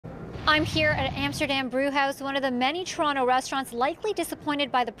I'm here at Amsterdam Brewhouse, one of the many Toronto restaurants likely disappointed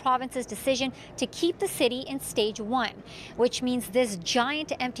by the province's decision to keep the city in stage 1, which means this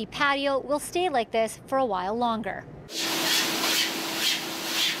giant empty patio will stay like this for a while longer.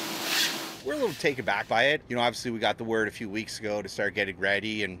 We're a little taken back by it. Obviously we got the word a few weeks ago to start getting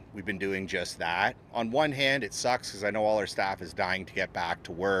ready, and we've been doing just that. On one hand, it sucks because I know all our staff is dying to get back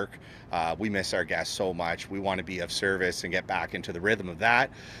to work. We miss our guests so much. We want to be of service and get back into the rhythm of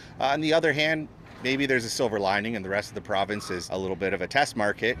that. On the other hand, maybe there's a silver lining, and the rest of the province is a little bit of a test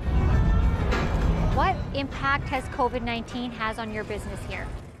market. What impact has COVID-19 has on your business here?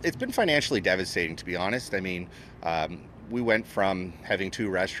 It's been financially devastating, to be honest. We went from having 2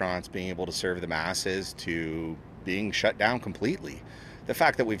 restaurants being able to serve the masses to being shut down completely. The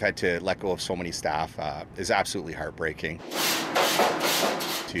fact that we've had to let go of so many staff is absolutely heartbreaking.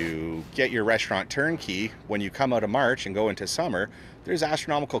 To get your restaurant turnkey, when you come out of March and go into summer, there's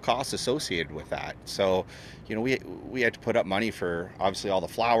astronomical costs associated with that. So, we had to put up money for obviously all the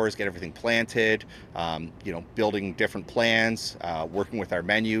flowers, get everything planted, building different plans, working with our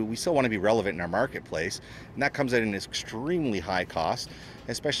menu. We still want to be relevant in our marketplace, and that comes at an extremely high cost,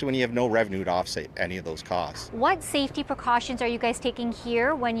 especially when you have no revenue to offset any of those costs. What safety precautions are you guys taking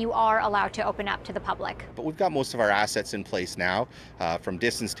here when you are allowed to open up to the public? But we've got most of our assets in place now, from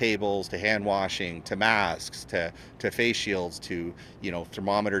distance tables to hand washing to masks to face shields to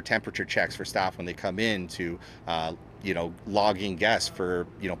thermometer temperature checks for staff when they come in to logging guests for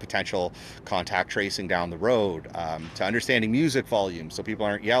potential contact tracing down the road, to understanding music volume so people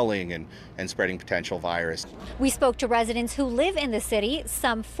aren't yelling and spreading potential virus. We spoke to residents who live in the city,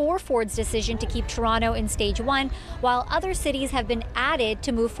 some for Ford's decision to keep Toronto in stage 1, while other cities have been added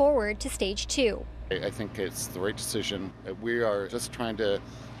to move forward to stage 2. I think it's the right decision. We are just trying to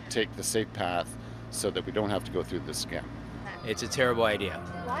take the safe path so that we don't have to go through this again. It's a terrible idea.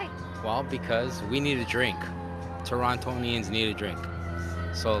 Why? Well, because we need a drink. Torontonians need a drink.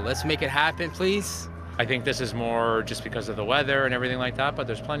 So let's make it happen, please. I think this is more just because of the weather and everything like that, but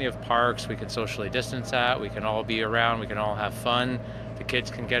there's plenty of parks we can socially distance at. We can all be around. We can all have fun. The kids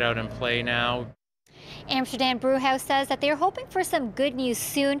can get out and play now. Amsterdam Brewhouse says that they're hoping for some good news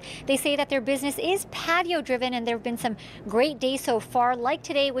soon. They say that their business is patio driven, and there have been some great days so far, like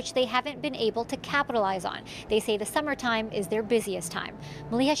today, which they haven't been able to capitalize on. They say the summertime is their busiest time.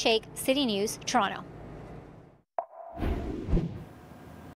 Maleeha Sheikh, City News, Toronto.